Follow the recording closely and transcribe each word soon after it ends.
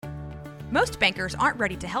Most bankers aren't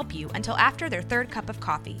ready to help you until after their third cup of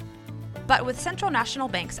coffee. But with Central National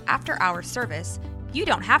Bank's after-hours service, you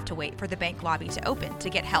don't have to wait for the bank lobby to open to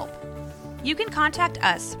get help. You can contact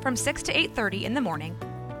us from 6 to 8:30 in the morning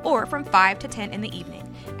or from 5 to 10 in the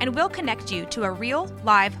evening, and we'll connect you to a real,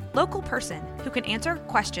 live, local person who can answer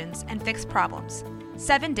questions and fix problems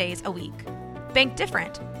 7 days a week. Bank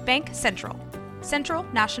different. Bank Central. Central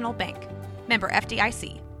National Bank. Member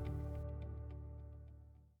FDIC.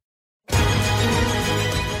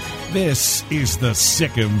 This is the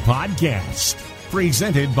Sikkim Podcast,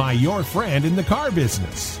 presented by your friend in the car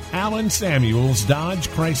business, Alan Samuels Dodge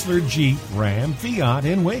Chrysler Jeep Ram Fiat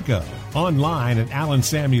in Waco. Online at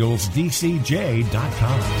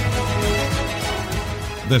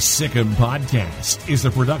alansamuelsdcj.com. The Sikkim Podcast is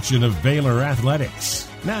a production of Baylor Athletics.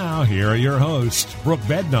 Now, here are your hosts, Brooke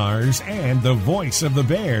Bednarz and the voice of the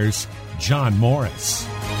Bears, John Morris.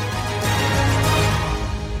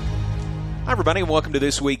 Hi, everybody, and welcome to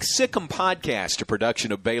this week's Sikkim Podcast, a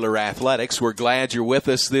production of Baylor Athletics. We're glad you're with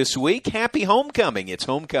us this week. Happy homecoming. It's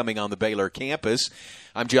homecoming on the Baylor campus.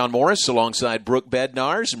 I'm John Morris alongside Brooke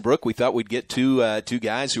Bednarz. And, Brooke, we thought we'd get two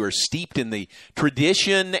guys who are steeped in the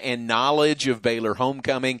tradition and knowledge of Baylor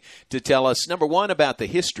homecoming to tell us, number one, about the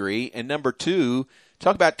history, and number two,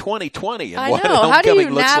 talk about 2020 and what homecoming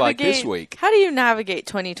looks like this week. How do you navigate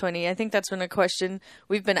 2020? I think that's been a question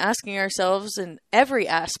we've been asking ourselves in every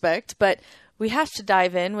aspect, but we have to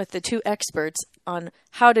dive in with the two experts on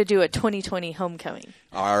how to do a 2020 homecoming.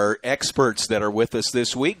 Our experts that are with us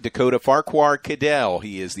this week, Dakota Farquhar-Cadell.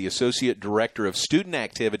 He is the Associate Director of Student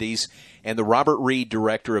Activities and the Robert Reed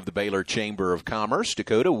Director of the Baylor Chamber of Commerce.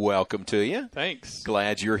 Dakota, welcome to you. Thanks.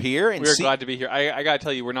 Glad you're here. And we're glad to be here. I got to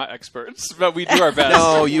tell you, we're not experts, but we do our best.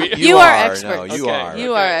 No, you are experts. No, you okay. are.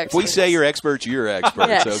 You are experts. If we say you're experts, you're experts,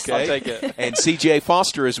 yes. okay? I'll take it. And C.J.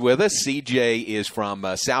 Foster is with us. C.J. is from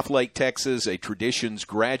Southlake, Texas, a Traditions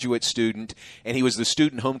graduate student, and he was the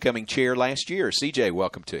student homecoming chair last year. C.J.,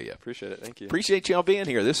 welcome to you. Appreciate it. Thank you. Appreciate y'all being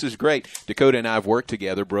here. This is great. Dakota and I have worked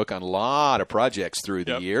together, Brooke, on a lot of projects through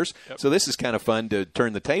the years, so this is kind of fun to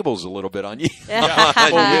turn the tables a little bit on you. Yeah. Well,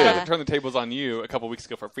 we got to turn the tables on you a couple weeks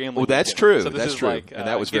ago for family. Well, that's weekend. true. So this that's is true. Like, and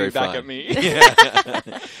that was very back fun. At me.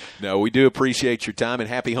 No, we do appreciate your time, and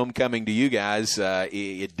happy homecoming to you guys.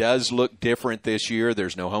 It does look different this year.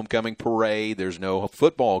 There's no homecoming parade. There's no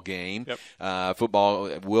football game. Yep. Football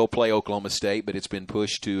will play Oklahoma State, but it's been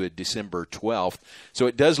pushed to December 12th. So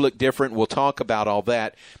it does look different. We'll talk about all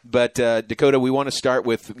that. But, Dakota, we want to start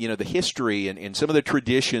with, the history and some of the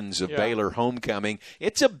traditions of Baylor homecoming.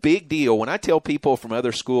 It's a big deal. When I tell people from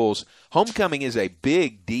other schools, homecoming is a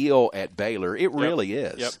big deal at Baylor. It really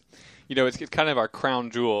is. Yep. It's kind of our crown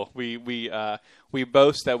jewel. We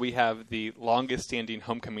boast that we have the longest standing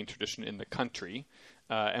homecoming tradition in the country.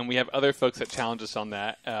 And we have other folks that challenge us on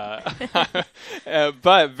that.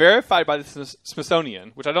 But verified by the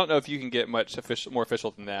Smithsonian, which I don't know if you can get much more official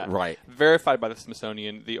than that. Right. Verified by the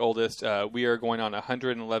Smithsonian, the oldest. We are going on a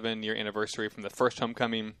 111-year anniversary from the first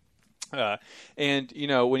homecoming. And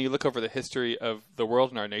when you look over the history of the world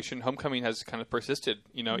and our nation, homecoming has kind of persisted,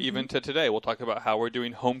 even to today. We'll talk about how we're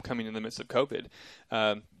doing homecoming in the midst of COVID.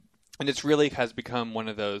 And it's really has become one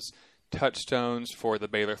of those touchstones for the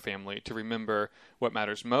Baylor family to remember what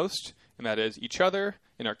matters most, and that is each other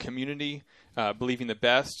in our community, believing the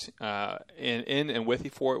best in and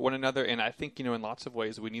with for one another. And I think, in lots of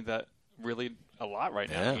ways we need that really a lot right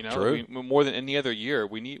now. True. More than any other year,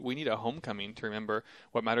 we need a homecoming to remember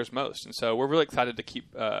what matters most. And so we're really excited to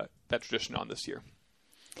keep that tradition on this year.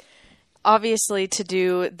 Obviously, to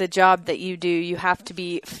do the job that you do, you have to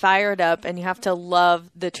be fired up and you have to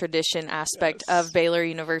love the tradition aspect of Baylor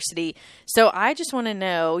University. So I just want to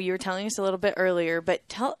know, you were telling us a little bit earlier, but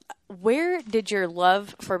where did your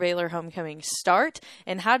love for Baylor homecoming start,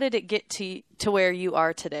 and how did it get to where you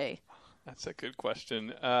are today? That's a good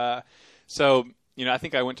question. So, I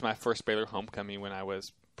think I went to my first Baylor homecoming when I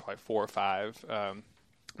was probably 4 or 5.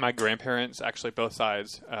 My grandparents, actually both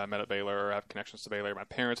sides, met at Baylor or have connections to Baylor. My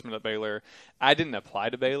parents met at Baylor. I didn't apply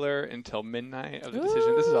to Baylor until midnight of the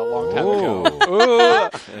decision. This is a long time ago.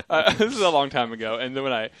 This is a long time ago. And then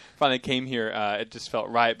when I finally came here, it just felt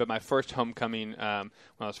right. But my first homecoming when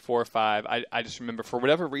I was 4 or 5, I just remember for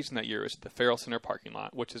whatever reason that year, it was at the Farrell Center parking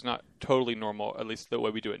lot, which is not totally normal, at least the way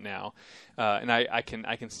we do it now. And I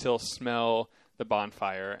can still smell the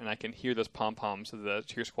bonfire, and I can hear those pom-poms of the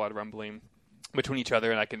cheer squad rumbling between each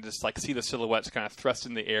other, and I can just see the silhouettes kind of thrust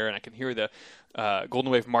in the air, and I can hear the Golden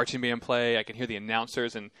Wave marching band play. I can hear the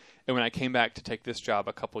announcers, and when I came back to take this job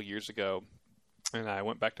a couple years ago, and I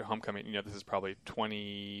went back to homecoming. This is probably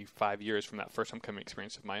 25 years from that first homecoming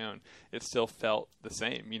experience of my own. It still felt the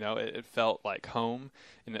same. It felt like home,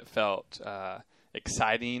 and it felt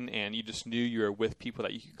exciting, and you just knew you were with people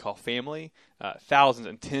that you could call family. Thousands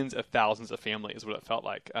and tens of thousands of family is what it felt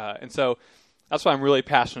like. And so that's why I'm really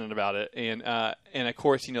passionate about it. And of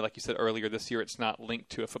course, like you said earlier, this year it's not linked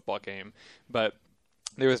to a football game, but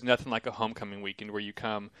there was nothing like a homecoming weekend where you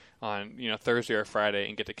come on, Thursday or Friday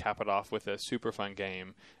and get to cap it off with a super fun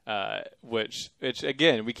game, which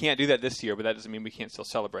again, we can't do that this year, but that doesn't mean we can't still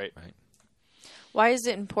celebrate. Right. Why is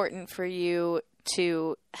it important for you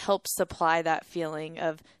to help supply that feeling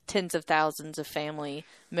of tens of thousands of family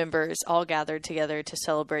members all gathered together to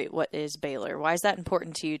celebrate what is Baylor? Why is that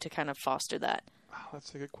important to you to kind of foster that? Oh,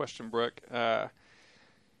 that's a good question, Brooke.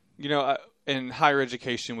 In higher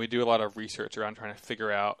education, we do a lot of research around trying to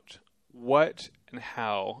figure out what and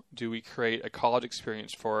how do we create a college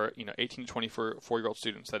experience for 18 to 24-year-old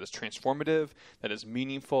students that is transformative, that is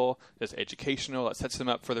meaningful, that is educational, that sets them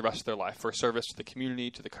up for the rest of their life, for service to the community,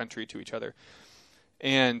 to the country, to each other.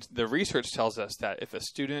 And the research tells us that if a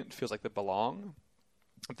student feels like they belong,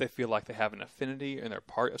 if they feel like they have an affinity and they're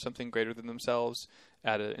part of something greater than themselves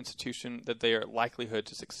at an institution, that their likelihood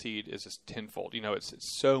to succeed is just tenfold.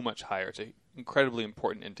 It's so much higher. It's an incredibly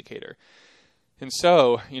important indicator. And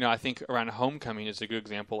so, I think around homecoming is a good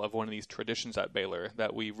example of one of these traditions at Baylor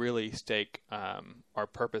that we really stake our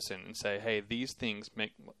purpose in and say, hey, these things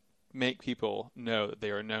make people know that they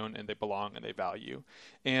are known and they belong and they value.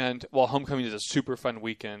 And while homecoming is a super fun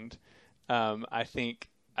weekend, I think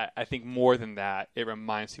more than that, it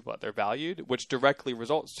reminds people that they're valued, which directly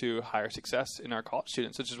results to higher success in our college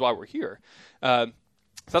students, which is why we're here. So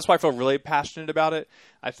that's why I feel really passionate about it.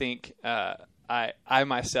 I think I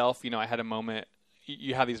myself, I had a moment.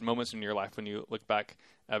 You have these moments in your life when you look back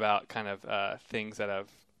about kind of things that have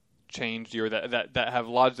changed you or that have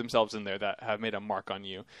lodged themselves in there, that have made a mark on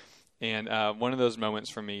you. And one of those moments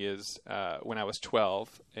for me is when I was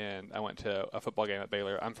 12 and I went to a football game at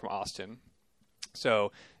Baylor. I'm from Austin.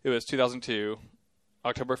 So it was 2002,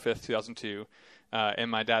 October 5th, 2002,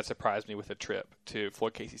 and my dad surprised me with a trip to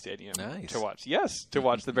Floyd Casey Stadium to watch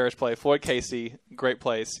the Bears play. Floyd Casey, great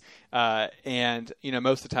place. And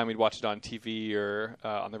most of the time we'd watch it on TV or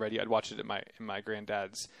on the radio. I'd watch it in my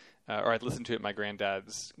granddad's, or I'd listen to it in my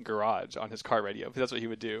granddad's garage on his car radio, because that's what he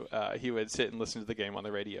would do. He would sit and listen to the game on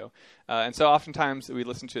the radio. And so oftentimes we'd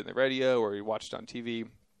listen to it in the radio or we'd watch it on TV.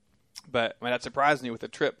 But my dad surprised me with a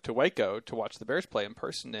trip to Waco to watch the Bears play in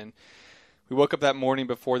person. And we woke up that morning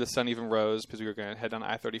before the sun even rose because we were going to head down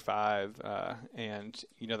I-35. And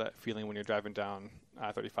that feeling when you're driving down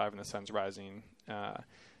I-35 and the sun's rising.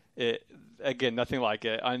 Again, nothing like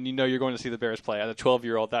it. And you're going to see the Bears play. As a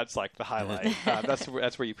 12-year-old, that's like the highlight.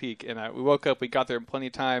 That's where you peak. And we woke up. We got there in plenty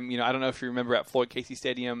of time. I don't know if you remember at Floyd Casey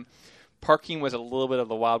Stadium, parking was a little bit of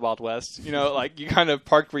the Wild Wild West. Like you kind of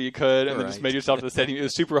parked where you could and then just made yourself to the stadium. It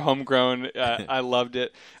was super homegrown. I loved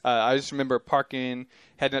it. I just remember parking,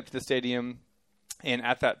 heading up to the stadium. And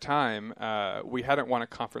at that time, we hadn't won a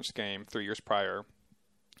conference game 3 years prior.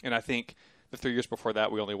 And I think the 3 years before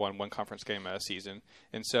that, we only won one conference game a season.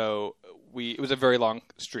 And so it was a very long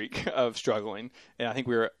streak of struggling. And I think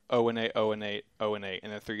we were 0-8, 0-8, 0-8.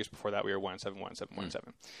 And then 3 years before that, we were 1-7, 1-7,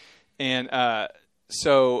 1-7. And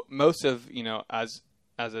so most of, as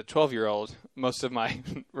a 12-year-old, most of my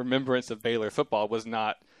remembrance of Baylor football was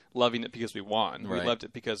not loving it because we won. Right. We loved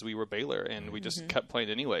it because we were Baylor, and we just kept playing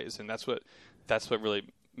anyways. And that's what really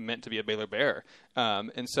meant to be a Baylor Bear.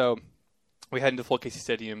 And so we head into Floyd Casey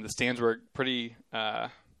Stadium. The stands were pretty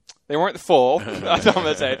they weren't full. That's all I'm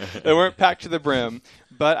going to say. They weren't packed to the brim.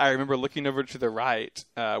 But I remember looking over to the right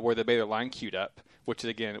where the Baylor line queued up, which is,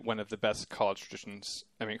 again, one of the best college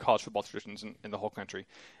football traditions in the whole country.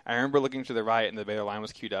 I remember looking to the right, and the Baylor line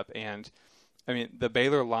was queued up, and, the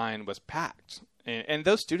Baylor line was packed. And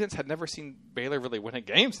those students had never seen Baylor really win a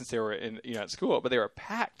game since they were at school, but they were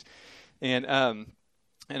packed. And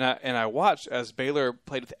I watched as Baylor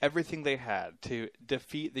played with everything they had to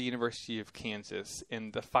defeat the University of Kansas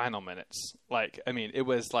in the final minutes. It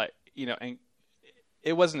was like, and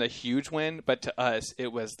it wasn't a huge win, but to us,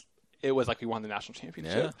 it was like we won the national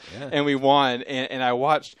championship. Yeah. And we won. And I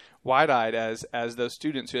watched wide-eyed as those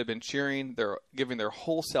students who had been cheering, giving their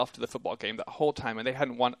whole self to the football game that whole time, and they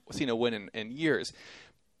hadn't seen a win in years.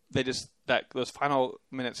 those final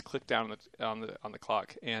minutes clicked down on the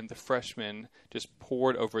clock, and the freshmen just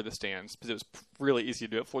poured over the stands because it was really easy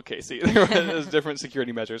to do at Fort Casey. There was different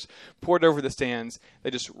security measures. Poured over the stands.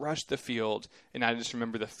 They just rushed the field, and I just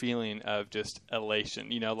remember the feeling of just elation.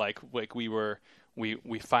 Like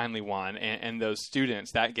we finally won, and those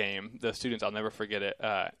students that game, those students, I'll never forget it.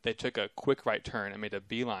 They took a quick right turn and made a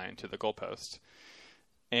beeline to the goalpost.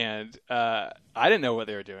 And I didn't know what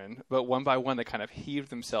they were doing, but one by one, they kind of heaved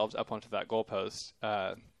themselves up onto that goalpost.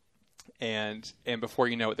 And before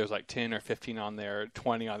you know it, there's like 10 or 15 on there,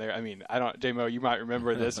 20 on there. I mean, J-Mo, you might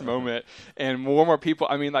remember this moment. And more and more people,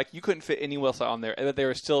 I mean, like you couldn't fit anyone else on there. And they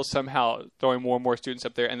were still somehow throwing more and more students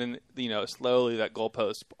up there. And then, slowly that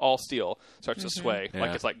goalpost, all steel, starts to sway,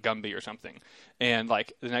 like it's like Gumby or something. And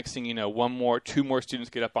like the next thing you know, two more students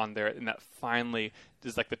get up on there, and that finally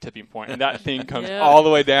is like the tipping point. And that thing comes all the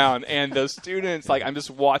way down. And those students, like I'm just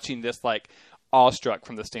watching this like awestruck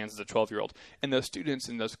from the stands as a 12-year-old. And those students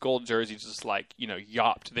in those gold jerseys just like,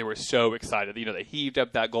 yopped. They were so excited. They heaved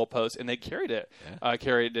up that goalpost and they carried it.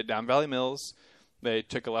 Carried it down Valley Mills. They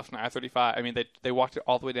took a left on I-35. I mean, they walked it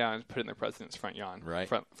all the way down and put it in their president's front lawn.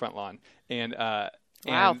 And wow.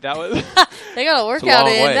 And that was they got a workout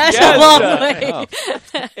in. Way. That's a long way.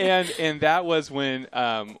 And that was when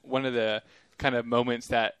one of the kind of moments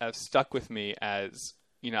that stuck with me as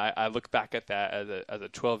I look back at that as a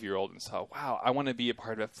 12-year-old and saw, wow, I want to be a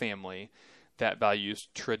part of a family that values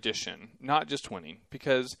tradition, not just winning,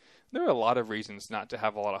 because there are a lot of reasons not to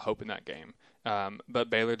have a lot of hope in that game.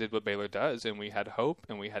 But Baylor did what Baylor does, and we had hope,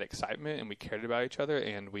 and we had excitement, and we cared about each other,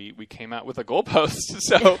 and we came out with a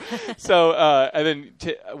goalpost. And then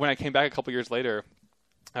when I came back a couple years later,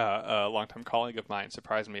 a longtime colleague of mine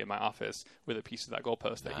surprised me at my office with a piece of that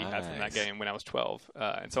goalpost that he had from that game when I was 12.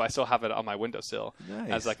 And so I still have it on my windowsill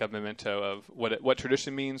as like a memento of what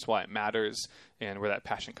tradition means, why it matters, and where that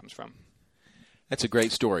passion comes from. That's a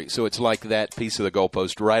great story. So it's like that piece of the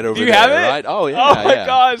goalpost right over there. Do you have it? Right? Oh, yeah. Oh, my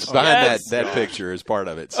gosh. Behind that picture is part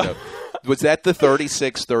of it. So was that the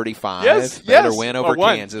 36-35 Yes. Baylor win over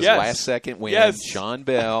Kansas? Yes. Last second win. Yes. Sean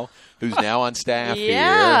Bell, who's now on staff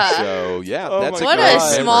Yeah. here. So, that's a What great a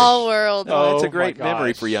memory. small world. Oh, it's a my great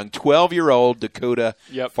memory gosh. for young 12-year-old Dakota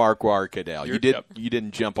Yep. Farquhar Cadell. You Yep.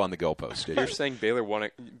 didn't jump on the goalpost, did you? You're saying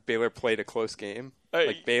Baylor played a close game? Hey.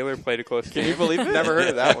 Like Baylor played a close game? Can you believe it? Never heard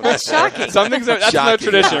of that one. That's shocking. That's no Shocking.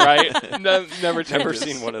 tradition, right? Never changes. Never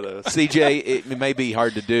seen one of those. CJ, it may be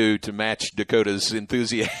hard to do to match Dakota's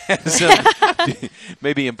enthusiasm.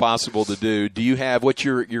 Maybe impossible to do. Do you have what's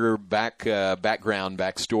your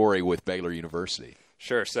backstory with Baylor University?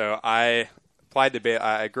 Sure. So I applied to Baylor.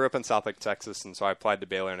 I grew up in Southlake, Texas, and so I applied to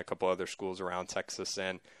Baylor and a couple other schools around Texas.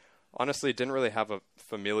 And honestly, didn't really have a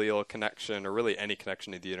familial connection or really any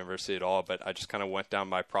connection to the university at all, but I just kind of went down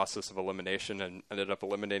my process of elimination and ended up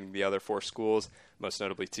eliminating the other 4 schools, most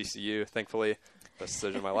notably TCU, thankfully. Best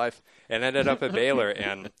decision of my life. And ended up at Baylor,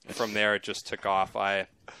 and from there it just took off. I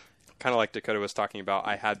kind of like Dakota was talking about,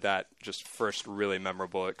 I had that just first really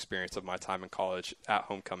memorable experience of my time in college at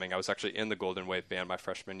homecoming. I was actually in the Golden Wave band my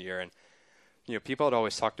freshman year, and people had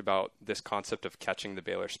always talked about this concept of catching the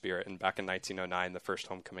Baylor spirit. And back in 1909, the first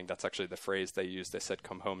homecoming, that's actually the phrase they used. They said,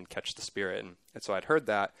 come home and catch the spirit. And so I'd heard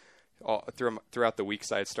that throughout the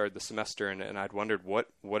weeks I had started the semester, and I'd wondered, what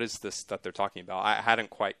is this that they're talking about? I hadn't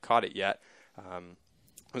quite caught it yet.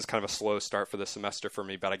 It was kind of a slow start for the semester for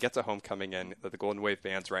me, but I get to homecoming, and the Golden Wave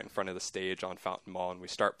band's right in front of the stage on Fountain Mall, and we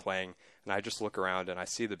start playing, and I just look around, and I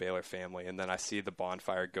see the Baylor family, and then I see the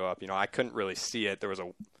bonfire go up. I couldn't really see it. There was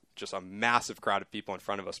just a massive crowd of people in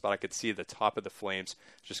front of us, but I could see the top of the flames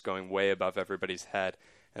just going way above everybody's head,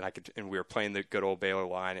 and we were playing the good old Baylor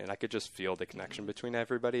line, and I could just feel the connection between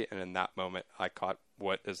everybody. And in that moment, I caught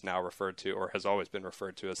what is now referred to, or has always been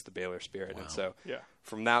referred to, as the Baylor spirit. Wow. And so,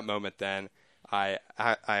 from that moment, then I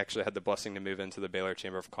actually had the blessing to move into the Baylor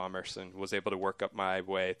Chamber of Commerce and was able to work up my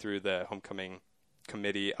way through the homecoming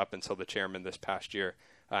committee up until the chairman this past year.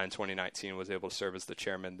 In 2019, was able to serve as the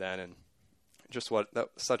chairman then, and just that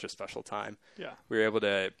was such a special time. Yeah, we were able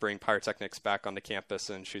to bring pyrotechnics back onto campus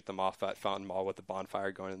and shoot them off at Fountain Mall with the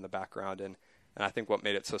bonfire going in the background. And I think what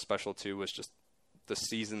made it so special too was just the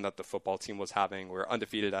season that the football team was having. We were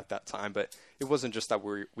undefeated at that time, but it wasn't just that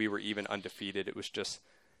we were even undefeated. It was just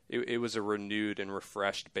it was a renewed and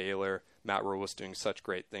refreshed Baylor. Matt Rhule was doing such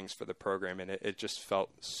great things for the program, and it just felt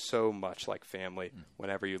so much like family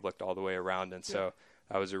whenever you looked all the way around. And so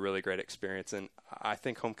that was a really great experience. And I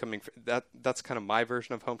think homecoming, that's kind of my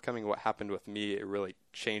version of homecoming. What happened with me, it really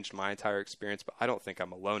changed my entire experience, but I don't think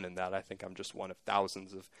I'm alone in that. I think I'm just one of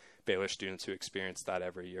thousands of Baylor students who experience that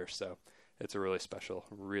every year. So it's a really special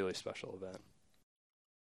event.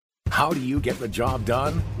 How do you get the job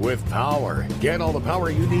done? With power. Get all the power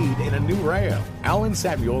you need in a new Ram. Allen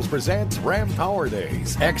Samuels presents Ram Power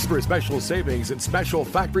Days. Extra special savings and special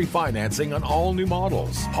factory financing on all new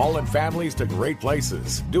models. Hauling families to great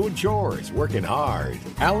places. Doing chores, working hard.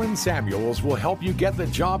 Allen Samuels will help you get the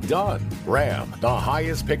job done. Ram, the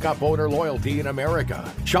highest pickup owner loyalty in America.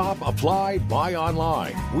 Shop, apply, buy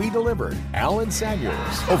online. We deliver. Allen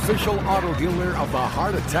Samuels, official auto dealer of the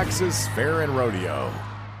Heart of Texas Fair and Rodeo.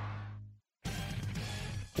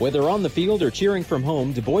 Whether on the field or cheering from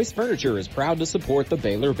home, Du Bois Furniture is proud to support the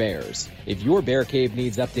Baylor Bears. If your bear cave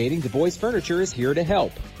needs updating, Du Bois Furniture is here to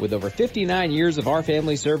help. With over 59 years of our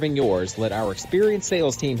family serving yours, let our experienced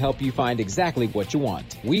sales team help you find exactly what you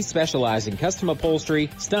want. We specialize in custom upholstery,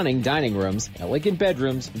 stunning dining rooms, elegant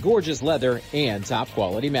bedrooms, gorgeous leather, and top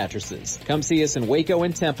quality mattresses. Come see us in Waco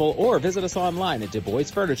and Temple or visit us online at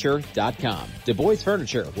DuBoisFurniture.com. Du Bois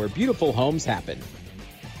Furniture, where beautiful homes happen.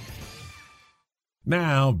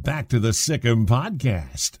 Now, back to the Sikkim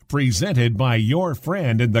Podcast, presented by your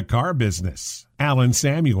friend in the car business, Allen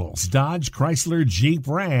Samuels, Dodge, Chrysler, Jeep,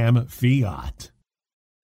 Ram, Fiat.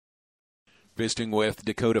 Visiting with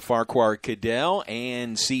Dakota Farquhar Cadell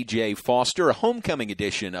and C.J. Foster, a homecoming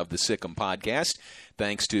edition of the Sikkim Podcast.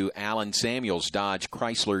 Thanks to Allen Samuels, Dodge,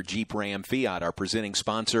 Chrysler, Jeep, Ram, Fiat, our presenting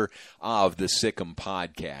sponsor of the Sikkim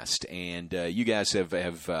Podcast. And you guys have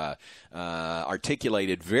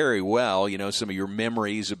articulated very well, some of your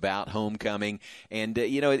memories about homecoming. And,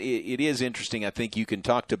 it is interesting. I think you can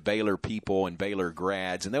talk to Baylor people and Baylor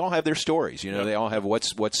grads, and they all have their stories. They all have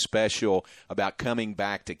what's special about coming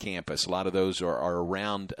back to campus. A lot of those are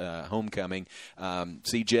around homecoming.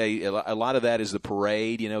 CJ, a lot of that is the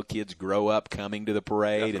parade. Kids grow up coming to the parade.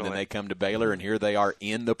 Definitely. And then they come to Baylor, and here they are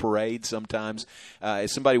in the parade sometimes.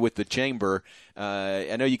 As somebody with the chamber,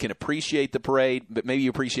 I know you can appreciate the parade, but maybe you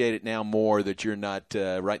appreciate it now more that you're not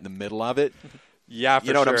right in the middle of it. Yeah, for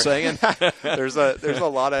you know sure. what I'm saying? There's a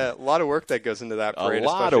lot of work that goes into that parade,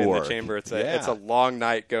 especially in the chamber. It's a long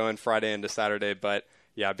night going Friday into Saturday, but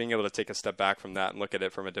yeah, being able to take a step back from that and look at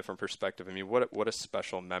it from a different perspective. I mean, what a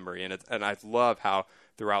special memory, and I love how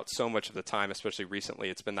throughout so much of the time, especially recently,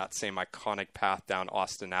 it's been that same iconic path down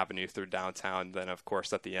Austin Avenue through downtown. Then, of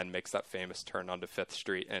course, at the end makes that famous turn onto 5th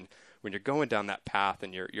Street. And when you're going down that path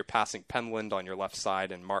and you're passing Penland on your left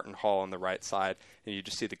side and Martin Hall on the right side, and you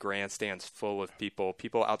just see the grandstands full of people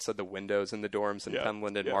outside the windows in the dorms in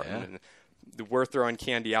Penland and Martin. And we're throwing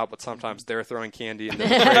candy out, but sometimes they're throwing candy in the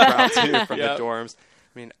straight route too from the dorms.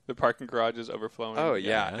 I mean, the parking garage is overflowing. Oh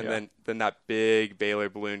yeah, and then that big Baylor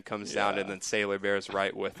balloon comes down, and then Sailor Bear's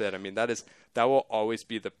right with it. I mean, that will always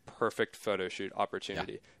be the perfect photo shoot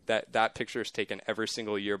opportunity. Yeah. That picture is taken every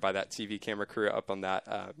single year by that TV camera crew up on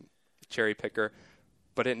that cherry picker,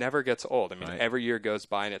 but it never gets old. I mean, every year goes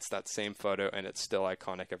by, and it's that same photo, and it's still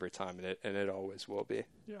iconic every time, and it always will be.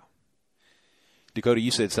 Yeah. Dakota,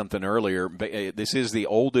 you said something earlier. This is the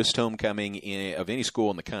oldest homecoming of any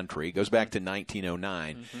school in the country. It goes back to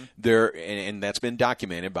 1909. Mm-hmm. And that's been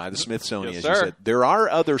documented by the Smithsonian. Yes, as you said. There are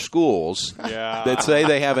other schools that say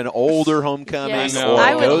they have an older homecoming or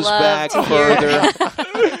goes back further.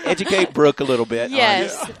 Educate Brooke a little bit.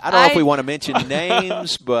 Yes. I don't know if we want to mention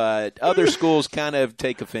names, but other schools kind of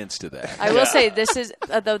take offense to that. I will say this is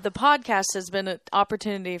the podcast has been an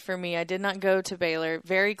opportunity for me. I did not go to Baylor.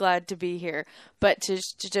 Very glad to be here. But to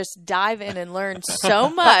just dive in and learn so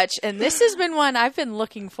much. And this has been one I've been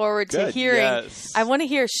looking forward to hearing. Yes. I want to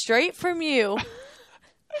hear straight from you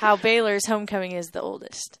how Baylor's homecoming is the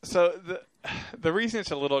oldest. So the reason it's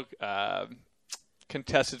a little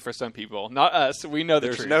contested for some people, not us, we know the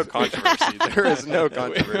truth. There's no controversy. There is no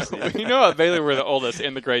controversy. We know at Baylor we're the oldest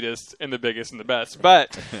and the greatest and the biggest and the best.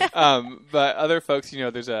 But other folks,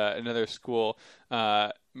 there's another school.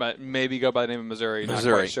 But maybe go by the name of Missouri. Not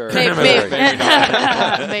quite sure. Maybe.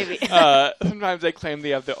 Maybe. Sometimes they claim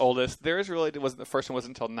they have the oldest. Theirs really wasn't. The first one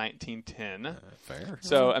wasn't until 1910. Fair.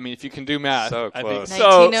 So I mean, if you can do math, so close. I think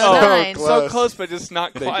 1909. so close, but just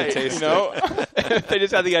not quite. They They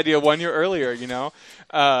just had the idea 1 year earlier.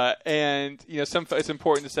 And it's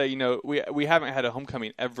important to say, we haven't had a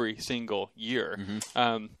homecoming every single year.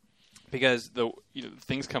 Mm-hmm. Because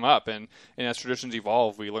things come up, and as traditions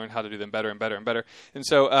evolve, we learn how to do them better and better and better. And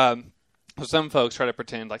so some folks try to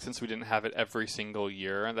pretend like since we didn't have it every single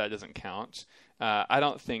year, that doesn't count. I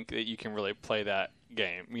don't think that you can really play that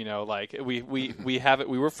game. Like we have it.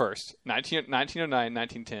 We were first, 1909,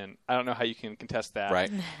 1910. I don't know how you can contest that.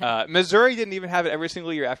 Right. Missouri didn't even have it every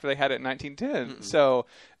single year after they had it in 1910. Mm-mm. So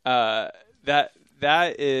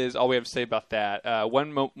that is all we have to say about that.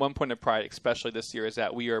 One point of pride, especially this year, is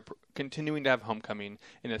that we are continuing to have homecoming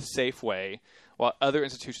in a safe way, while other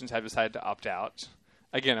institutions have decided to opt out.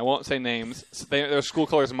 Again, I won't say names. So their school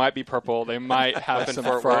colors might be purple. They might have some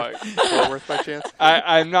Fort Worth by chance?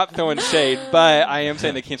 I'm not throwing shade, but I am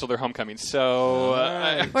saying they canceled their homecoming. So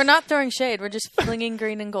we're not throwing shade. We're just flinging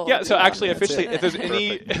green and gold. yeah. So actually, officially, if there's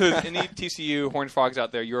any TCU Horned Frogs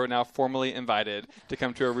out there, you are now formally invited to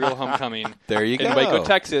come to a real homecoming. There you in go. Waco,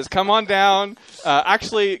 Texas. Come on down.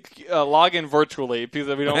 Actually, log in virtually because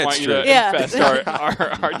we don't That's want you true. to infest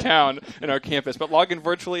our town and our campus. But log in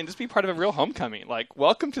virtually and just be part of a real homecoming. Like,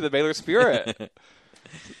 welcome to the Baylor Spirit.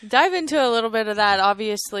 Dive into a little bit of that.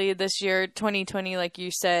 Obviously, this year, 2020, like you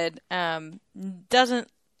said, doesn't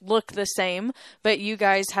look the same, but you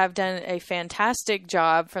guys have done a fantastic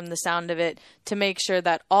job from the sound of it to make sure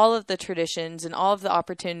that all of the traditions and all of the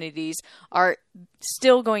opportunities are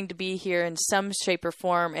still going to be here in some shape or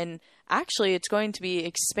form. And actually, it's going to be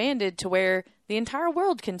expanded to where the entire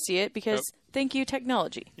world can see it because thank you,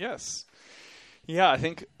 technology. Yes. Yeah, I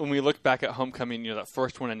think when we look back at homecoming, that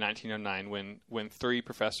first one in 1909, when 3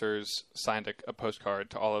 professors signed a postcard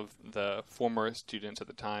to all of the former students at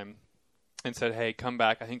the time and said, hey, come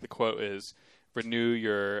back. I think the quote is, renew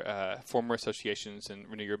your former associations and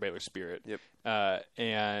renew your Baylor spirit. Yep.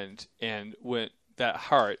 And when that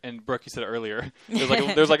heart, and Brooke, you said it earlier, there's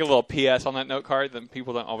like a little PS on that note card that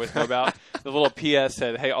people don't always know about. The little PS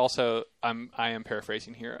said, hey, also, I am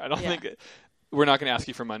paraphrasing here. I don't think we're not going to ask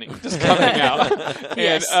you for money. Just come hang out.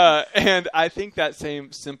 Yes. And I think that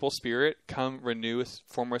same simple spirit, come renew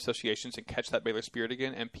former associations and catch that Baylor spirit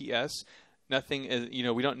again. And P.S., nothing is,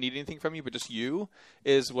 we don't need anything from you, but just you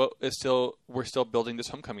is what is still, we're still building this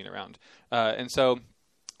homecoming around. And so,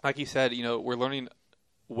 like you said, we're learning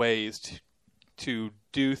ways to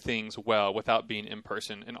do things well without being in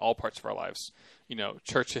person in all parts of our lives.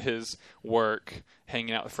 Churches, work,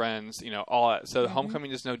 hanging out with friends, all that. So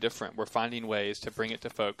homecoming is no different. We're finding ways to bring it to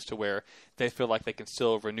folks to where they feel like they can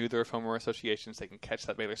still renew their former associations, they can catch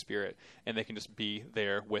that Baylor spirit, and they can just be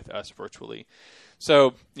there with us virtually.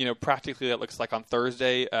 So, practically that looks like on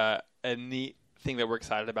Thursday, a neat thing that we're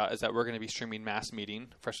excited about is that we're going to be streaming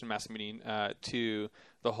freshman mass meeting, to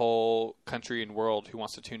the whole country and world who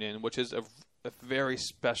wants to tune in, which is a very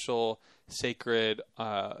special, sacred,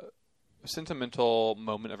 sentimental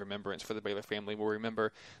moment of remembrance for the Baylor family. We'll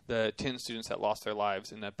remember the 10 students that lost their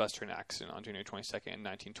lives in a bus train accident on January 22nd,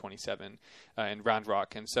 1927 in Round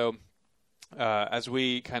Rock. And so as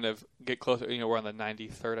we kind of get closer, we're on the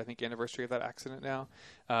 93rd, I think, anniversary of that accident now.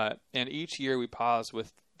 And each year we pause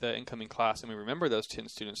with the incoming class and we remember those 10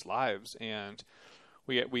 students' lives, and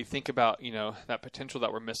we think about that potential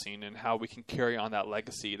that we're missing and how we can carry on that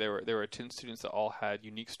legacy. There were 10 students that all had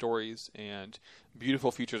unique stories and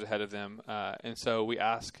beautiful futures ahead of them, and so we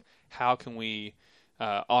ask, how can we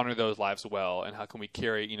honor those lives well, and how can we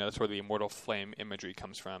carry that's where the immortal flame imagery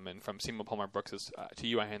comes from. And from Samuel Palmer Brooks's To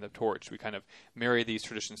You I Hand the Torch, we kind of marry these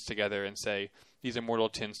traditions together and say these immortal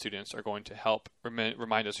 10 students are going to help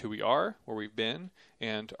remind us who we are, where we've been,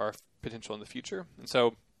 and our potential in the future. And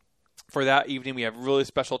so for that evening, we have a really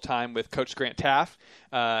special time with Coach Grant Taff.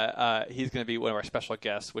 He's going to be one of our special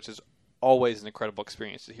guests, which is always an incredible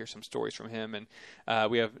experience to hear some stories from him.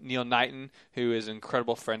 And we have Neil Knighton, who is an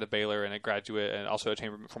incredible friend of Baylor and a graduate and also a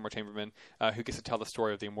former chamberman, who gets to tell the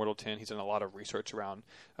story of the Immortal 10. He's done a lot of research around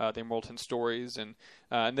the Immortal 10 stories. And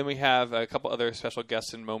then we have a couple other special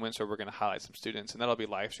guests and moments where we're going to highlight some students. And that'll be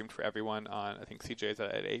live streamed for everyone on, I think CJ is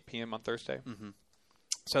at 8 p.m. on Thursday. Mm-hmm.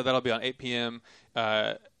 So that'll be on 8 p.m.,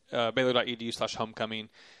 Baylor.edu/homecoming.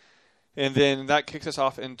 And then that kicks us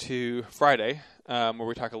off into Friday, where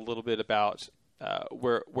we talk a little bit about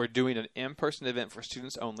we're doing an in-person event for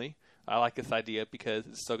students only. I like this idea because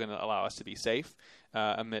it's still going to allow us to be safe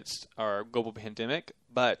amidst our global pandemic,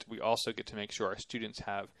 but we also get to make sure our students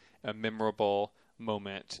have a memorable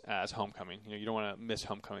moment as homecoming. You don't want to miss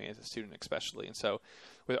homecoming as a student, especially. And so,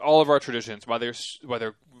 with all of our traditions, while they're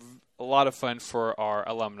a lot of fun for our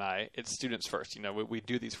alumni, it's students first. We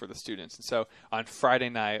do these for the students. And so on Friday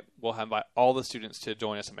night, we'll invite all the students to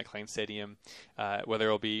join us at McLean Stadium, where there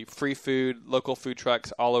will be free food, local food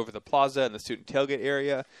trucks all over the plaza and the student tailgate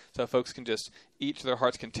area, so folks can just eat to their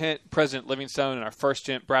heart's content. President Livingstone and our first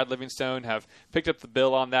gent, Brad Livingstone, have picked up the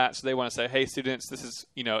bill on that. So they want to say, hey, students, this is,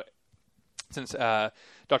 since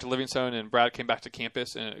Dr. Livingstone and Brad came back to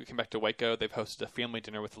campus and came back to Waco, they've hosted a family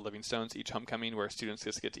dinner with the Livingstones each homecoming, where students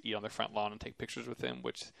just get to eat on their front lawn and take pictures with them,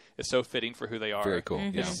 which is so fitting for who they are. Very cool.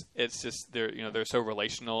 Mm-hmm. Yeah. It's just they're so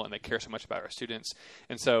relational and they care so much about our students,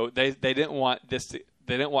 and so they didn't want this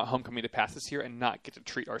they didn't want homecoming to pass this year and not get to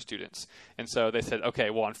treat our students. And so they said, okay,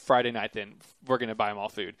 well, on Friday night, then we're going to buy them all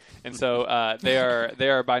food. And so they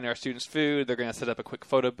are buying our students food. They're going to set up a quick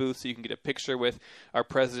photo booth so you can get a picture with our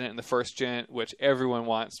president and the first gent, which everyone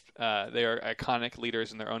wants. They are iconic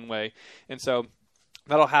leaders in their own way. And so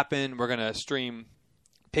that'll happen. We're going to stream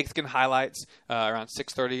Pigskin highlights around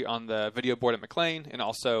 6:30 on the video board at McLean, and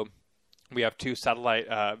also we have 2 satellite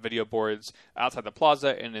video boards outside the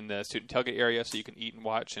plaza and in the student tailgate area, so you can eat and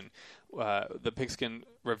watch. And the Pigskin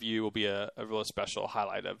review will be a really special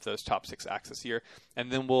highlight of those top 6 acts this year.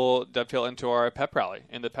 And then we'll dovetail into our pep rally.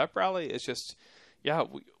 And the pep rally is just,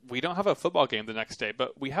 we don't have a football game the next day,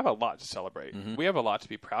 but we have a lot to celebrate. Mm-hmm. We have a lot to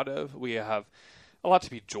be proud of. We have a lot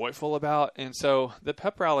to be joyful about. And so the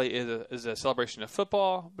pep rally is a celebration of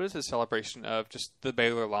football, but it's a celebration of just the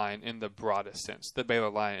Baylor line in the broadest sense. The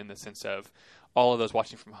Baylor line in the sense of all of those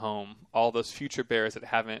watching from home, all those future Bears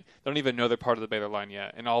that don't even know they're part of the Baylor line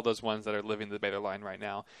yet, and all those ones that are living the Baylor line right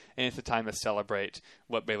now. And it's a time to celebrate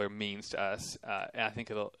what Baylor means to us. And I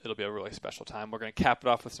think it'll be a really special time. We're going to cap it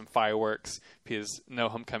off with some fireworks, because no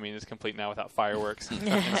homecoming is complete now without fireworks.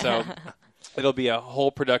 And so it'll be a whole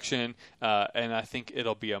production, and I think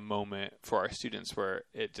it'll be a moment for our students where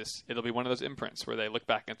it'll be one of those imprints where they look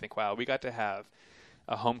back and think, wow, we got to have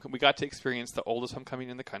we got to experience the oldest homecoming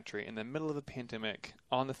in the country in the middle of a pandemic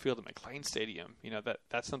on the field at McLean Stadium.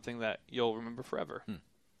 That's something that you'll remember forever.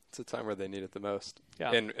 It's a time where they need it the most.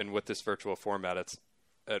 Yeah. And with this virtual format, it's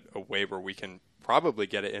a way where we can probably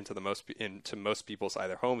get it into most people's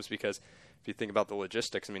either homes, because if you think about the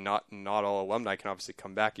logistics, I mean, not all alumni can obviously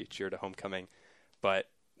come back each year to homecoming, but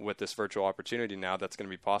with this virtual opportunity now, that's going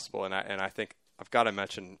to be possible. And I think I've got to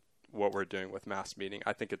mention what we're doing with mass meeting.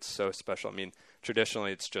 I think it's so special. I mean,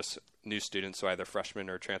 traditionally it's just new students, so either freshmen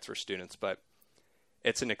or transfer students, but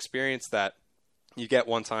it's an experience that you get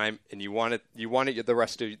one time and you want it the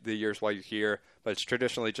rest of the years while you're here, but it's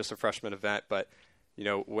traditionally just a freshman event. But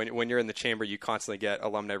when you're in the chamber, you constantly get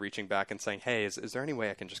alumni reaching back and saying, hey, is there any way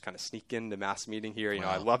I can just kind of sneak into mass meeting here?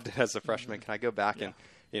 Wow. I loved it as a freshman. Can I go back? Yeah.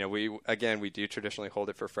 And, we do traditionally hold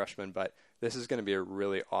it for freshmen, but this is going to be a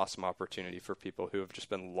really awesome opportunity for people who have just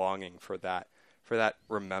been longing for that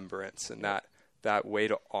remembrance and that way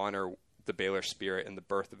to honor the Baylor spirit and the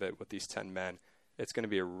birth of it with these 10 men. It's going to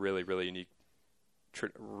be a really, really unique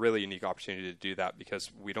opportunity to do that, because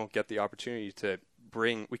we don't get the opportunity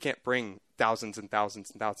we can't bring thousands and thousands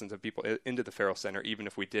and thousands of people into the Farrell Center, even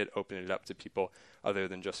if we did open it up to people other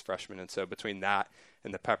than just freshmen. And so between that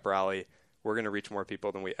and the pep rally, we're going to reach more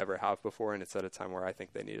people than we ever have before, and it's at a time where I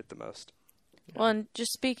think they need it the most. Well, and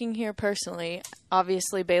just speaking here personally,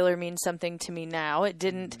 obviously Baylor means something to me now. It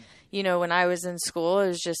didn't, when I was in school, it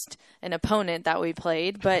was just an opponent that we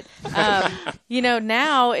played. But,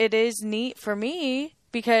 now it is neat for me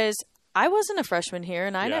because I wasn't a freshman here,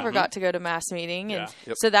 and I never got to go to mass meeting. And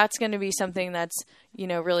so that's going to be something that's,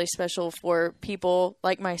 really special for people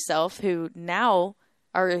like myself who now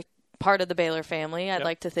are part of the Baylor family, I'd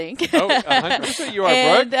like to think. Oh, 100% you are,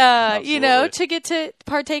 and, to get to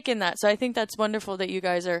partake in that. So I think that's wonderful that you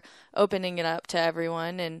guys are opening it up to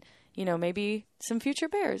everyone. And, maybe some future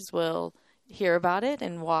Bears will hear about it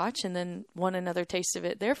and watch and then want another taste of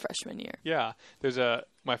it their freshman year. Yeah. There's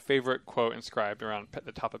my favorite quote inscribed around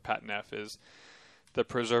the top of Pat Neff is, "The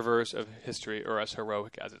preservers of history are as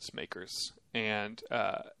heroic as its makers." And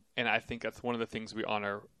I think that's one of the things we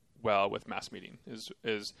honor well with mass meeting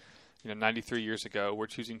is 93 years ago, we're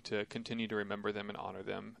choosing to continue to remember them and honor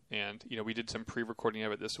them. And, we did some pre-recording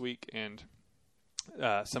of it this week, and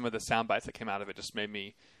some of the sound bites that came out of it just made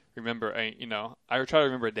me remember, I try to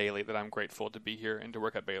remember daily that I'm grateful to be here and to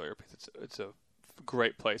work at Baylor, because it's a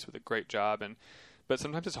great place with a great job. But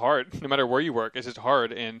sometimes it's hard. No matter where you work, it's just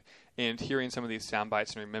hard. And hearing some of these sound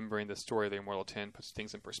bites and remembering the story of the Immortal 10 puts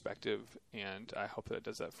things in perspective. And I hope that it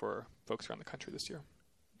does that for folks around the country this year.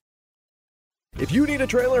 If you need a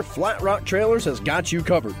trailer, Flat Rock Trailers has got you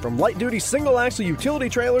covered. From light-duty single-axle utility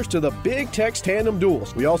trailers to the Big Tex tandem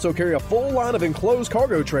duals. We also carry a full line of enclosed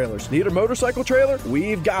cargo trailers. Need a motorcycle trailer?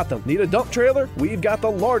 We've got them. Need a dump trailer? We've got the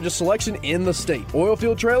largest selection in the state.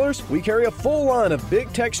 Oilfield trailers? We carry a full line of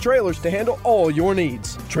Big Tex trailers to handle all your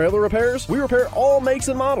needs. Trailer repairs? We repair all makes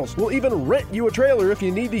and models. We'll even rent you a trailer if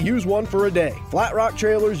you need to use one for a day. Flat Rock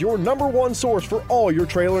Trailers, your #1 source for all your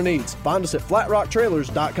trailer needs. Find us at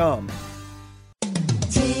flatrocktrailers.com.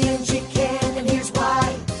 T&G can, and here's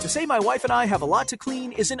why. To say my wife and I have a lot to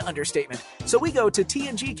clean is an understatement. So we go to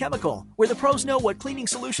T&G Chemical, where the pros know what cleaning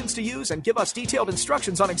solutions to use and give us detailed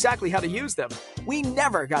instructions on exactly how to use them. We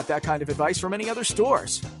never got that kind of advice from any other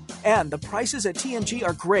stores. And the prices at TNG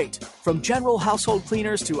are great. From general household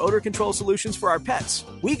cleaners to odor control solutions for our pets,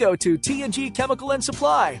 we go to TNG Chemical and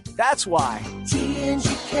Supply. That's why.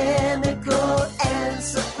 TNG Chemical and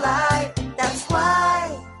Supply. That's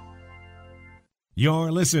why.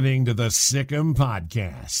 You're listening to the Sick'em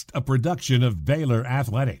Podcast, a production of Baylor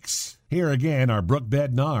Athletics. Here again are Brooke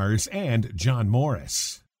Bednars and John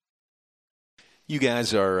Morris. You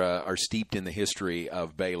guys are steeped in the history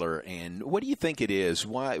of Baylor, and what do you think it is?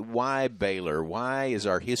 Why Baylor? Why is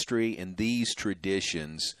our history and these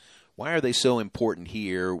traditions, why are they so important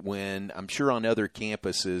here when I'm sure on other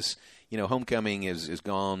campuses, homecoming is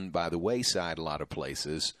gone by the wayside a lot of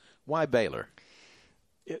places? Why Baylor?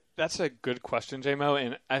 That's a good question, J-Mo,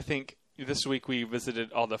 and I think this week we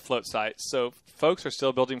visited all the float sites. So folks are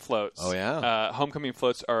still building floats. Oh, yeah. Homecoming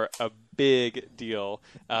floats are a big deal.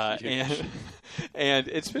 And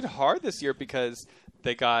it's been hard this year because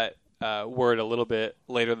they got word a little bit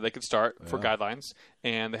later that they could start for guidelines,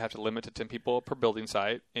 and they have to limit to 10 people per building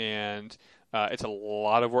site. And it's a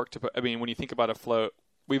lot of work to put. I mean, when you think about a float,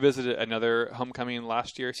 we visited another homecoming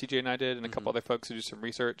last year, CJ and I did, and a couple other folks who do some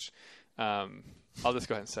research. I'll just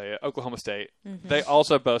go ahead and say it. Oklahoma State. Mm-hmm. They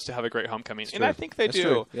also boast to have a great homecoming, and I think they do.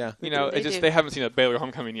 True. Yeah, they haven't seen a Baylor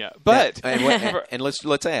homecoming yet. But and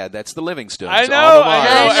let's add that's the Livingstones. I know.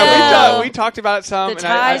 And we talked about it some. The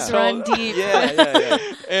ties run deep. Yeah.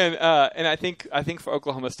 And I think for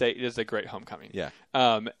Oklahoma State it is a great homecoming. Yeah.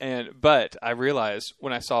 But I realized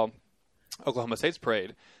when I saw Oklahoma State's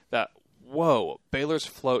parade that Baylor's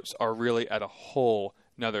floats are really at a whole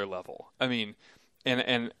nother level. I mean.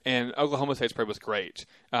 And Oklahoma State's parade was great,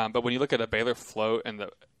 but when you look at a Baylor float,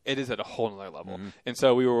 it is at a whole other level. Mm-hmm. And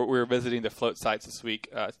so we were visiting the float sites this week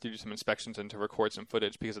to do some inspections and to record some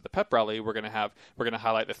footage because at the pep rally we're going to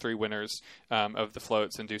highlight the 3 winners of the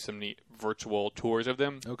floats and do some neat virtual tours of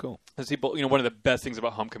them. Oh, cool! As people, one of the best things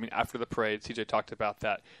about homecoming after the parade, CJ talked about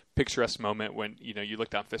that picturesque moment when you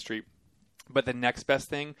look down Fifth Street. But the next best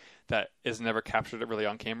thing that is never captured really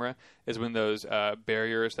on camera is when those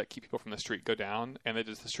barriers that keep people from the street go down, and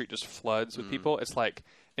the street just floods with people. It's like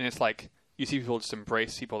you see people just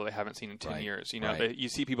embrace people that they haven't seen in 10 years. You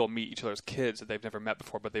see people meet each other's kids that they've never met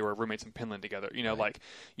before, but they were roommates in Penland together. Like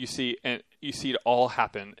you see it all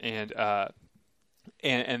happen,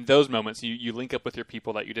 and those moments, you link up with your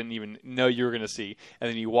people that you didn't even know you were going to see, and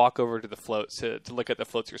then you walk over to the floats to look at the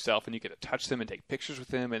floats yourself, and you get to touch them and take pictures with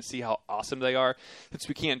them and see how awesome they are. Since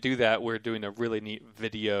we can't do that, we're doing a really neat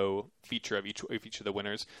video feature of each of the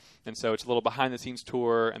winners, and so it's a little behind-the-scenes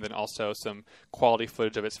tour, and then also some quality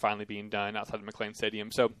footage of it's finally being done outside of McLean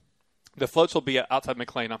Stadium. So the floats will be outside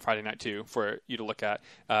McLean on Friday night, too, for you to look at,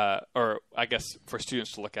 or I guess for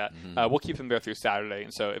students to look at. Mm-hmm. We'll keep them there through Saturday,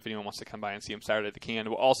 and so if anyone wants to come by and see them Saturday, they can.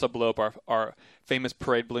 We'll also blow up our famous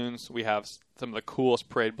parade balloons. We have some of the coolest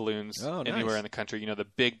parade balloons anywhere in the country. The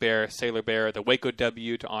Big Bear, Sailor Bear, the Waco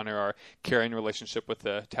W to honor our caring relationship with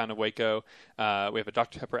the town of Waco. We have a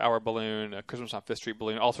Dr. Pepper Hour balloon, a Christmas on Fifth Street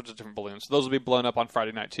balloon, all sorts of different balloons. So those will be blown up on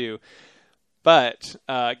Friday night, too. But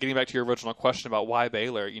getting back to your original question about why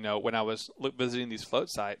Baylor, when I was visiting these float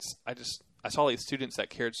sites, I saw these students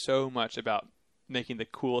that cared so much about making the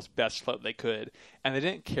coolest, best float they could, and they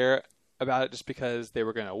didn't care about it just because they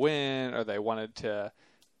were going to win or they wanted to,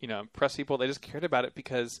 impress people. They just cared about it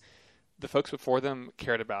because the folks before them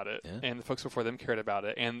cared about it, and the folks before them cared about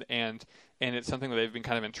it, and it's something that they've been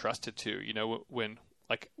kind of entrusted to. When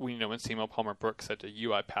Samuel Palmer Brooks said to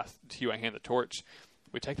you, I hand the torch.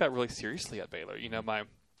 We take that really seriously at Baylor.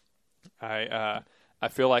 I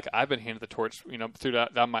feel like I've been handed the torch, through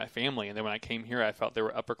down my family, and then when I came here, I felt there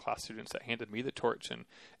were upper class students that handed me the torch, and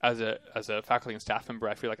as a faculty and staff member,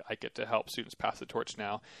 I feel like I get to help students pass the torch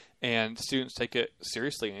now, and students take it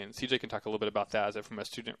seriously. And CJ can talk a little bit about that from a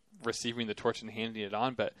student receiving the torch and handing it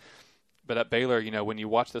on, but at Baylor, when you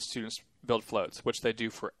watch the students build floats, which they do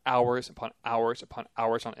for hours upon hours upon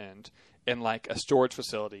hours on end, in like a storage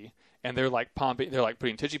facility. And they're like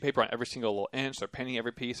putting tissue paper on every single little inch. They're painting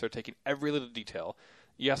every piece. They're taking every little detail.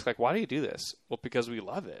 You ask, why do you do this? Well, because we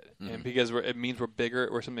love it, and because it means we're bigger.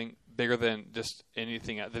 We're something bigger than just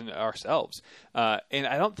anything than ourselves. And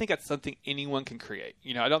I don't think that's something anyone can create.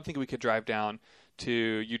 I don't think we could drive down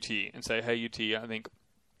to UT and say, "Hey, UT, I think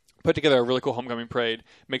put together a really cool homecoming parade.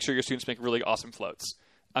 Make sure your students make really awesome floats."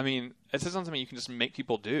 I mean, it's not something you can just make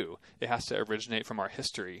people do. It has to originate from our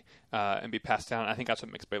history and be passed down. I think that's what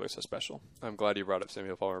makes Baylor so special. I'm glad you brought up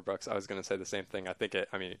Samuel Palmer Brooks. I was going to say the same thing. I think it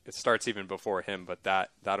starts even before him, but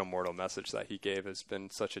that immortal message that he gave has been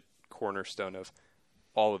such a cornerstone of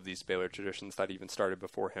all of these Baylor traditions that even started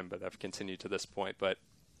before him, but have continued to this point. But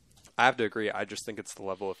I have to agree. I just think it's the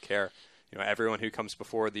level of care. Everyone who comes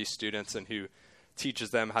before these students and who teaches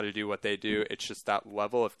them how to do what they do. It's just that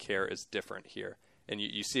level of care is different here. And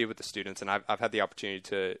you see it with the students. And I've had the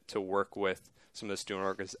opportunity to work with some of the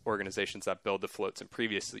student organizations that build the floats in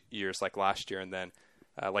previous years, like last year. And then,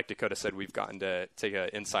 like Dakota said, we've gotten to take an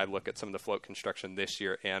inside look at some of the float construction this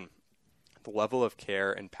year. And the level of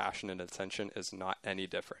care and passion and attention is not any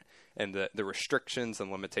different. And the restrictions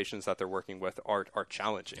and limitations that they're working with are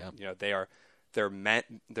challenging. Yeah. They're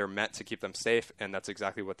meant to keep them safe, and that's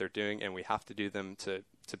exactly what they're doing. And we have to do them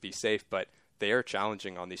to be safe, but they are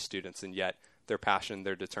challenging on these students, and yet their passion,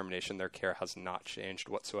 their determination, their care has not changed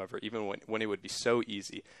whatsoever, even when it would be so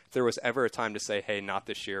easy. If there was ever a time to say, hey, not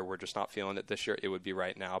this year, we're just not feeling it this year, it would be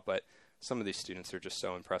right now. But some of these students are just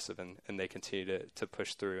so impressive, and they continue to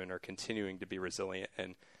push through and are continuing to be resilient.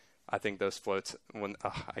 And I think those floats,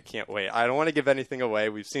 I can't wait. I don't want to give anything away.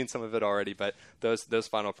 We've seen some of it already, but those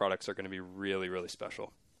final products are going to be really, really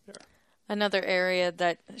special. Yeah. Another area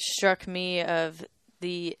that struck me of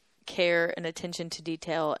the care and attention to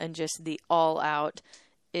detail and just the all-out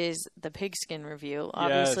is the pigskin review.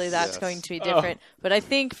 Obviously, that's going to be different. But I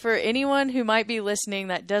think for anyone who might be listening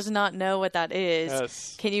that does not know what that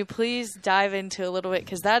is, can you please dive into a little bit?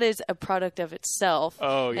 Because that is a product of itself.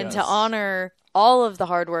 And to honor all of the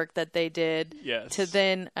hard work that they did, to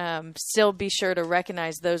then still be sure to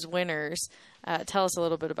recognize those winners. Tell us a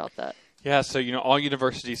little bit about that. Yeah, so, All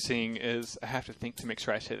Universities Sing is, I have to think to make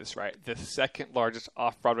sure I say this right, the second largest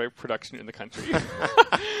off-Broadway production in the country.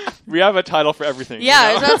 We have a title for everything. Yeah,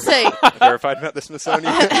 I was about to say. Verified about the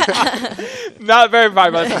Smithsonian? Not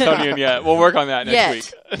verified by the Smithsonian yet. We'll work on that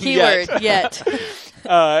next week. Keyword, yet.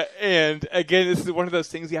 And again, this is one of those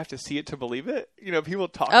things you have to see it to believe it. People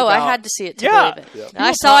talk about... I had to see it to believe it. Yeah.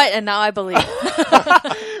 I saw it, and now I believe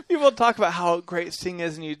it. People talk about how great Sing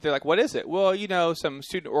is, and they're like, what is it? Well, some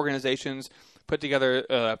student organizations put together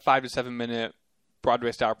a 5 to 7 minute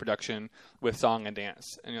Broadway-style production with song and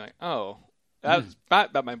dance. And you're like, oh...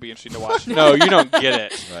 That might be interesting to watch. No, you don't get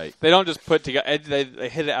it. Right. They don't just put together. They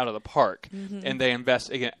hit it out of the park, and they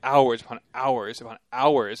invest again hours upon hours upon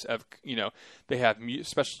hours of They have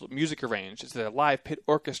special music arranged. It's a live pit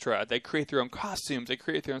orchestra. They create their own costumes. They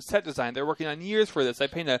create their own set design. They're working on years for this. They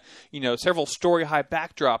paint a several story high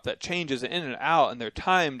backdrop that changes in and out, and they're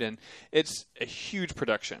timed, and it's a huge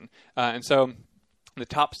production. And so. The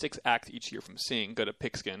top 6 acts each year from Sing go to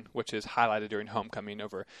Pigskin, which is highlighted during homecoming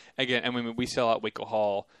and we sell out Waco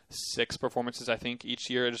Hall 6 performances, I think, each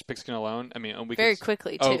year, just Pigskin alone. Very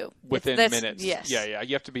quickly, too. Within minutes. Yes. Yeah.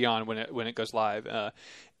 You have to be on when it goes live.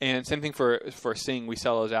 And same thing for Sing. We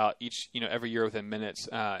sell those out every year within minutes.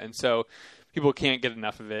 And so people can't get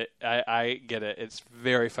enough of it. I get it. It's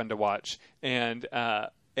very fun to watch. And I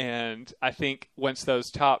think once those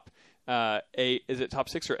top 8, is it top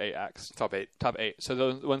 6 or 8 acts? Top 8. Top 8.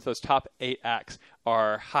 So once those top 8 acts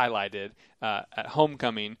are highlighted at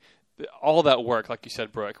homecoming, all that work, like you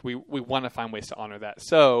said, Brooke, we want to find ways to honor that.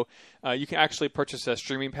 So you can actually purchase a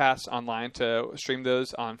streaming pass online to stream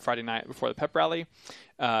those on Friday night before the pep rally.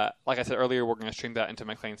 Like I said earlier, we're going to stream that into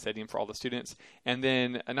McLean Stadium for all the students. And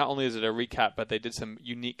then not only is it a recap, but they did some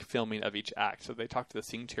unique filming of each act. So they talked to the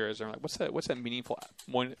Sing Chairs and were like, what's that meaningful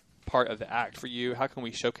one part of the act for you? How can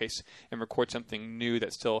we showcase and record something new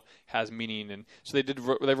that still has meaning? And so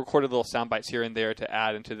they recorded little sound bites here and there to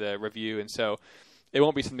add into the review. And so it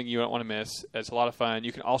won't be something you don't want to miss. It's a lot of fun.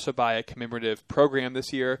 You can also buy a commemorative program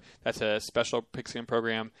this year. That's a special Pigskin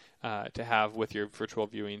program to have with your virtual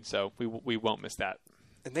viewing. So we won't miss that.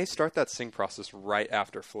 And they start that Sing process right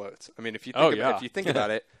after floats. If you think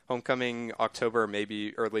about it, homecoming October,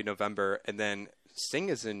 maybe early November, and then Sing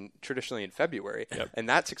is traditionally in February, and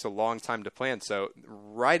that takes a long time to plan. So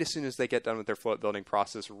right as soon as they get done with their float building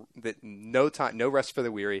process, no rest for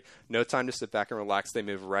the weary, no time to sit back and relax. They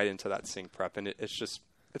move right into that Sing prep, and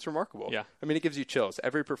it's remarkable. Yeah. It gives you chills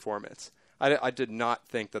every performance. I did not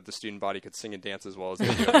think that the student body could sing and dance as well as they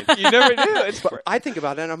do. You never do. But I think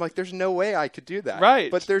about it, and I'm like, there's no way I could do that. Right.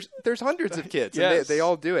 But there's hundreds of kids, and they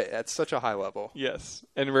all do it at such a high level. Yes.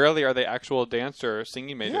 And rarely are they actual dance or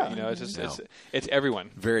singing major. Yeah. It's everyone.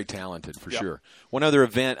 Very talented, for sure. One other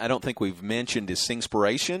event I don't think we've mentioned is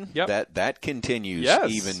Singspiration. Yep. That continues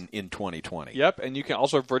even in 2020. Yep. And you can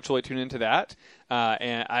also virtually tune into that.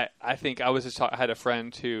 And I think I had a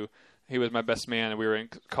friend who... He was my best man, and we were in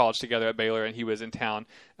college together at Baylor, and he was in town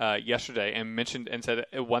yesterday and said,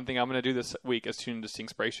 one thing I'm going to do this week is tune into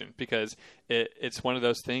Singspiration, because it's one of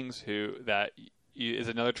those things that is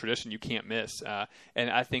another tradition you can't miss. And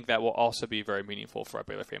I think that will also be very meaningful for our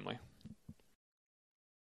Baylor family.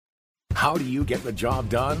 How do you get the job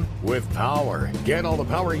done? With power. Get all the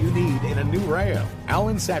power you need in a new Ram.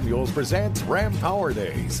 Allen Samuels presents Ram Power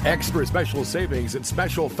Days. Extra special savings and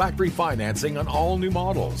special factory financing on all new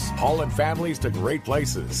models. Hauling families to great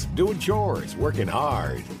places. Doing chores, working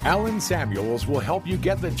hard. Allen Samuels will help you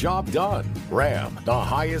get the job done. Ram, the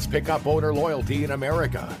highest pickup owner loyalty in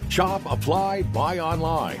America. Shop, apply, buy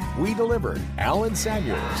online. We deliver. Allen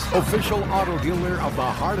Samuels, official auto dealer of the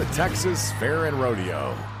Heart of Texas Fair and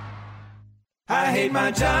Rodeo. I hate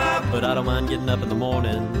my job, but I don't mind getting up in the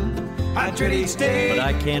morning. I dread each day, but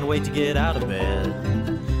I can't wait to get out of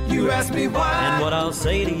bed. You ask me why, and what I'll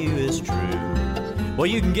say to you is true. Well,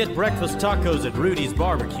 you can get breakfast tacos at Rudy's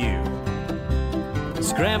Barbecue.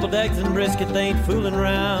 Scrambled eggs and brisket, they ain't fooling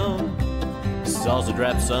around. Salsa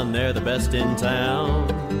drap, son, they're the best in town.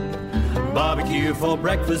 Barbecue for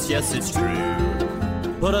breakfast, yes, it's true.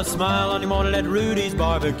 Put a smile on your morning at Rudy's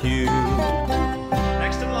Barbecue.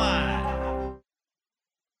 Next in line.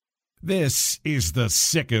 This is the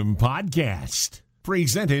Sikkim Podcast,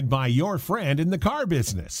 presented by your friend in the car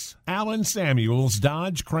business, Allen Samuels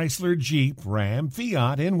Dodge Chrysler Jeep Ram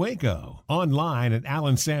Fiat in Waco. Online at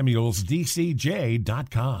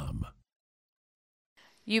allensamuelsdcj.com.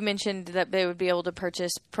 You mentioned that they would be able to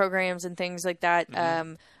purchase programs and things like that.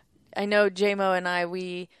 I know JMO and I,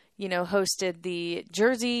 we hosted the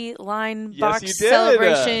Jersey Line box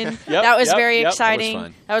celebration. That was very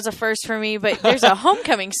exciting. That was a first for me. But there's a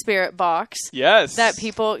homecoming spirit box. Yes. That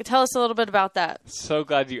people tell us a little bit about that. So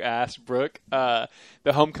glad you asked, Brooke. The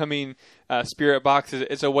homecoming spirit box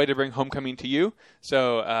is a way to bring homecoming to you.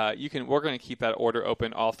 So we're going to keep that order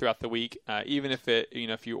open all throughout the week. Even if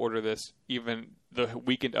if you order this even the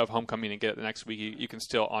weekend of homecoming and get it the next week, you can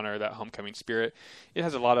still honor that homecoming spirit. It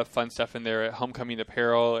has a lot of fun stuff in there. Homecoming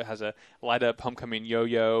apparel. It has a light up homecoming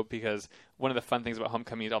yo-yo, because one of the fun things about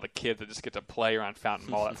homecoming is all the kids that just get to play around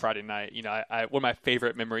Fountain Mall that Friday night. One of my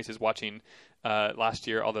favorite memories is watching last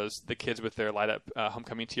year all the kids with their light up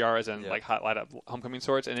homecoming tiaras and like hot light up homecoming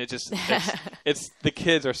swords, and it's the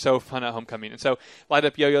kids are so fun at homecoming. And so light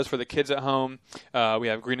up yo-yos for the kids at home. We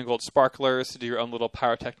have green and gold sparklers to do your own little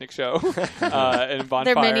pyrotechnic show. And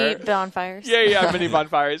bonfire. They're mini bonfires. Yeah, mini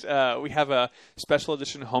bonfires. We have a special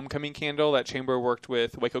edition homecoming candle that Chamber worked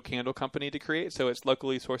with Waco Candle Company to create. So it's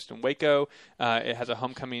locally sourced in Waco. It has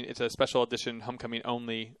it's a special edition homecoming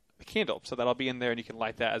only candle. So that'll be in there, and you can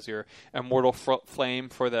light that as your immortal flame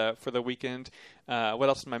for the weekend. What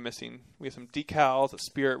else am I missing? We have some decals, a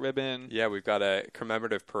spirit ribbon. Yeah, we've got a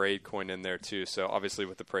commemorative parade coin in there too. So obviously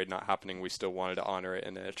with the parade not happening, we still wanted to honor it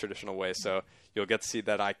in a traditional way. So you'll get to see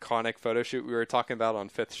that iconic photo shoot we were talking about on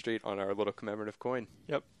 5th Street on our little commemorative coin.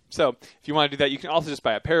 Yep. So if you want to do that, you can also just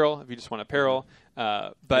buy apparel if you just want apparel.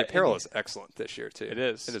 But the apparel is excellent this year too. It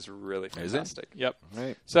is. It is really fantastic. Yep.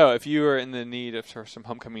 Right. So if you are in the need of some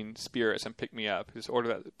homecoming spirits and pick me up, just order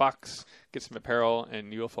that box, get some apparel,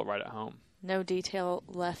 and you will feel right at home. No detail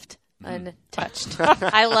left untouched.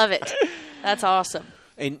 I love it. That's awesome.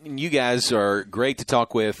 And you guys are great to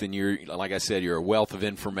talk with, and you're, like I said, you're a wealth of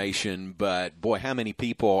information. But, boy, how many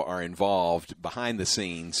people are involved behind the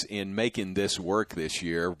scenes in making this work this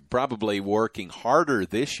year, probably working harder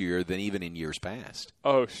this year than even in years past.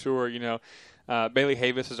 Oh, sure. Bailey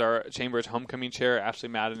Havis is our Chamber's homecoming chair. Ashley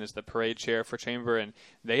Madden is the parade chair for Chamber, and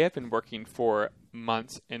they have been working for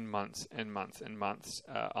months and months and months and months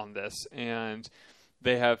on this. And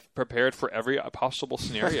they have prepared for every possible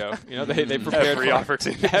scenario. They prepared every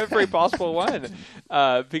opportunity, every possible one.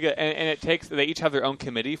 They each have their own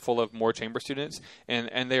committee full of more Chamber students,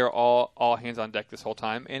 and they are all hands on deck this whole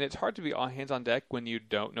time. And it's hard to be all hands on deck when you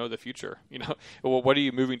don't know the future. Well, what are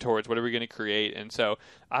you moving towards? What are we going to create? And so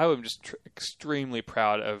I am just extremely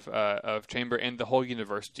proud of Chamber and the whole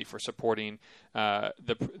university for supporting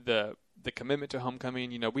the commitment to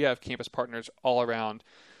homecoming. We have campus partners all around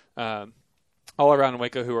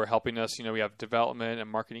Waco who are helping us. We have development and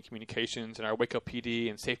marketing communications, and our Waco PD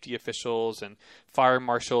and safety officials and fire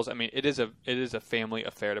marshals. I mean, it is a family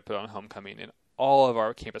affair to put on homecoming, and all of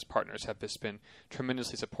our campus partners have just been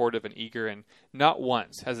tremendously supportive and eager, and not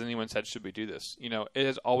once has anyone said, should we do this? It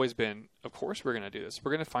has always been, of course we're going to do this.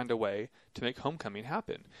 We're going to find a way to make homecoming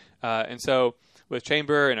happen. And so with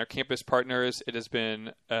Chamber and our campus partners, it has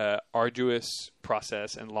been an arduous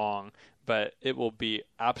process and long, but it will be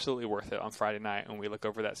absolutely worth it on Friday night when we look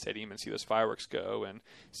over that stadium and see those fireworks go and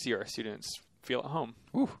see our students feel at home.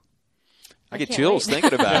 Ooh. I get chills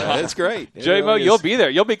thinking about it. That's great. JMO, you'll be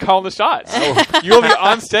there. You'll be calling the shots. You'll be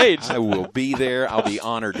on stage. I will be there. I'll be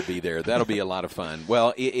honored to be there. That'll be a lot of fun.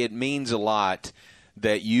 Well, it means a lot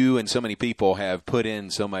that you and so many people have put in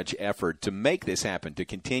so much effort to make this happen, to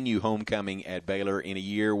continue homecoming at Baylor in a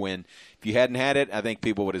year when If you hadn't had it, I think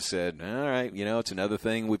people would have said, all right, it's another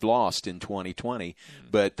thing we've lost in 2020.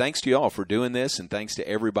 But thanks to you all for doing this, and thanks to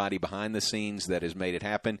everybody behind the scenes that has made it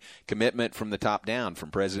happen. Commitment from the top down,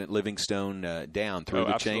 from President Livingstone down through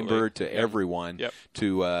the chamber to everyone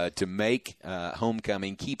to make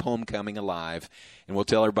homecoming, keep homecoming alive. And we'll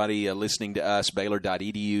tell everybody listening to us,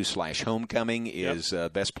 Baylor.edu/homecoming is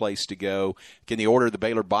the best place to go. Can they order the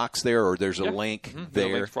Baylor box there, or there's a link there?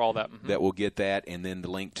 A link for all that. That will get that, and then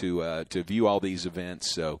the link to view all these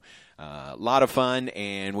events. So a lot of fun,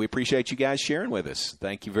 and we appreciate you guys sharing with us.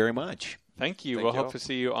 Thank you very much. Thank you. We'll hope to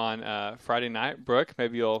see you on Friday night. Brooke,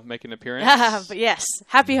 maybe you'll make an appearance. But yes,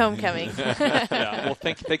 happy homecoming. Well,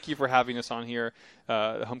 thank you for having us on here.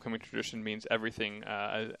 The homecoming tradition means everything,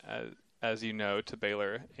 as you know, to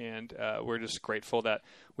Baylor, and we're just grateful that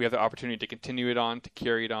we have the opportunity to continue it on, to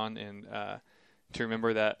carry it on, and to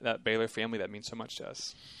remember that Baylor family that means so much to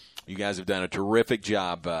us. You guys have done a terrific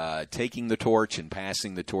job taking the torch and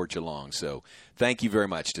passing the torch along. So thank you very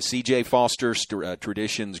much. To C.J. Foster,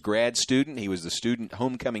 Traditions grad student. He was the student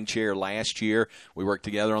homecoming chair last year. We worked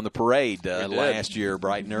together on the parade last year,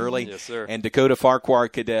 bright and early. Yes, sir. And Dakota Farquhar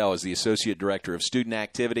Cadell is the Associate Director of Student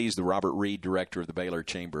Activities, the Robert Reed Director of the Baylor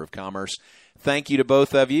Chamber of Commerce. Thank you to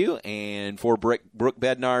both of you. And for Brooke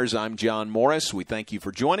Bednarz, I'm John Morris. We thank you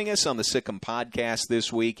for joining us on the Sikkim Podcast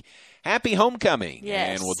this week. Happy homecoming.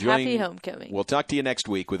 Yes, and happy homecoming. We'll talk to you next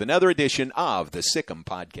week with another edition of the Sikkim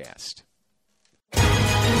Podcast.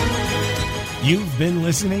 You've been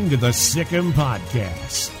listening to the Sikkim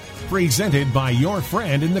Podcast, presented by your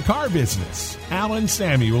friend in the car business, Alan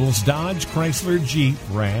Samuels Dodge Chrysler Jeep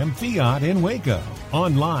Ram Fiat in Waco.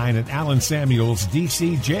 Online at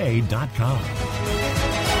AlanSamuelsDCJ.com.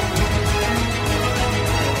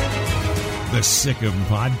 The Sikkim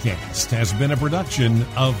Podcast has been a production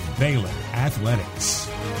of Baylor Athletics.